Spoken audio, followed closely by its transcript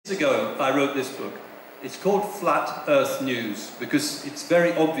Years ago, I wrote this book. It's called Flat Earth News because it's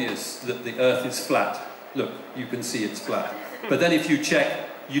very obvious that the Earth is flat. Look, you can see it's flat. But then if you check,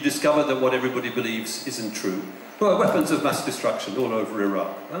 you discover that what everybody believes isn't true. Well, weapons of mass destruction all over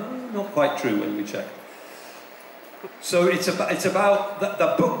Iraq. Not quite true when we check. So it's about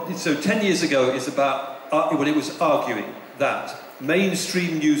that book. So 10 years ago is about, well, it was arguing that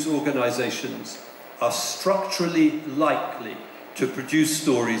mainstream news organizations are structurally likely to produce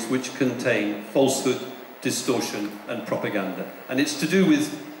stories which contain falsehood, distortion and propaganda. And it's to do with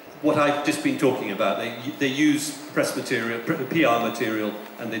what I've just been talking about. They use press material, PR material,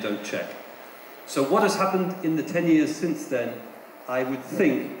 and they don't check. So what has happened in the 10 years since then, I would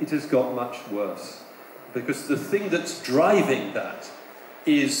think it has got much worse. Because the thing that's driving that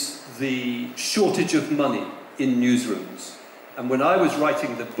is the shortage of money in newsrooms. And when I was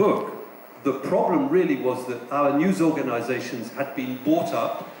writing the book, the problem really was that our news organizations had been bought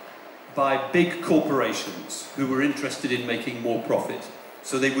up by big corporations who were interested in making more profit.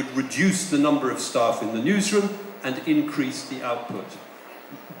 So they would reduce the number of staff in the newsroom and increase the output.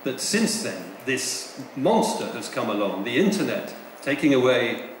 But since then, this monster has come along, the internet, taking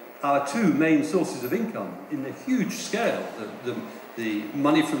away our two main sources of income in a huge scale, the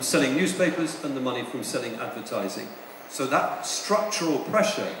money from selling newspapers and the money from selling advertising. So that structural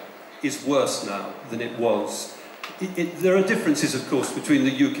pressure is worse now than it was. There are differences, of course, between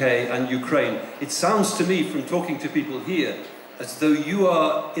the UK and Ukraine. It sounds to me, from talking to people here, as though you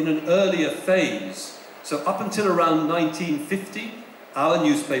are in an earlier phase. So up until around 1950, our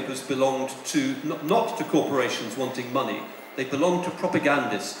newspapers belonged to, not to corporations wanting money, they belonged to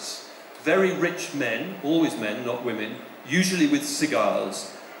propagandists, very rich men, always men, not women, usually with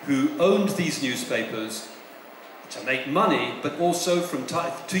cigars, who owned these newspapers to make money, but also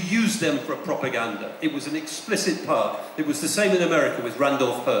to use them for propaganda. It was an explicit part. It was the same in America with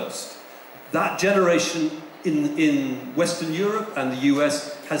Randolph Hearst. That generation in Western Europe and the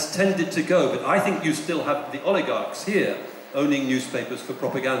US has tended to go, but I think you still have the oligarchs here owning newspapers for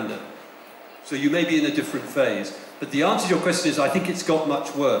propaganda. So you may be in a different phase. But the answer to your question is, I think it's got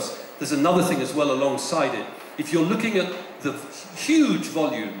much worse. There's another thing as well alongside it. If you're looking at the huge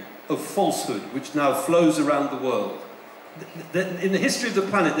volume of falsehood which now flows around the world, in the history of the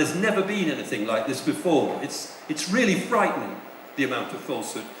planet, there's never been anything like this before. It's really frightening, the amount of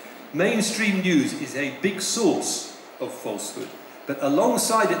falsehood. Mainstream news is a big source of falsehood. But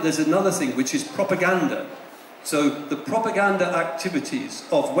alongside it, there's another thing, which is propaganda. So the propaganda activities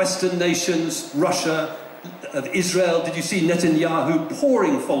of Western nations, Russia, of Israel. Did you see Netanyahu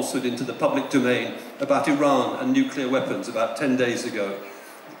pouring falsehood into the public domain about Iran and nuclear weapons about 10 days ago?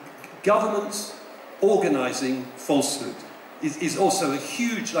 Governments organizing falsehood is also a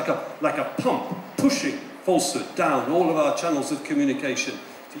huge, like a pump, pushing falsehood down all of our channels of communication.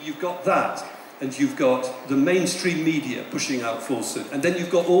 So you've got that, and you've got the mainstream media pushing out falsehood, and then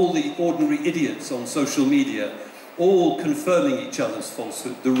you've got all the ordinary idiots on social media, all confirming each other's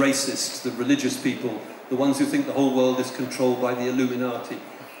falsehood, the racists, the religious people, the ones who think the whole world is controlled by the Illuminati.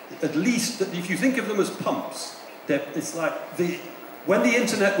 At least, if you think of them as pumps, it's like when the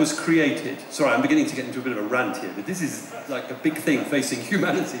internet was created, sorry, I'm beginning to get into a bit of a rant here, but this is like a big thing facing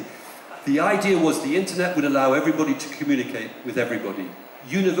humanity. The idea was the internet would allow everybody to communicate with everybody.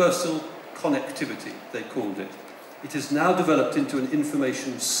 Universal connectivity, they called it. It has now developed into an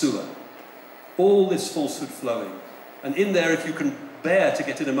information sewer. All this falsehood flowing. And in there, if you can bear to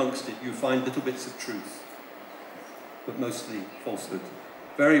get in amongst it, you find little bits of truth. But mostly falsehood.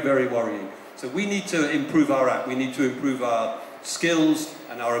 Very, very worrying. So we need to improve our act. We need to improve our skills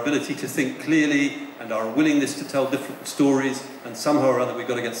and our ability to think clearly and our willingness to tell different stories, and somehow or other we've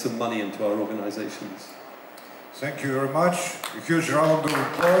got to get some money into our organizations. Thank you very much. A huge round of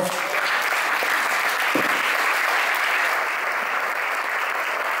applause.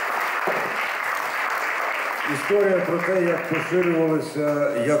 Історія про те, як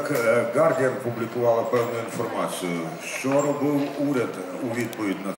поширювалося, як Guardian публікувала певну інформацію, що робив уряд у відповідь на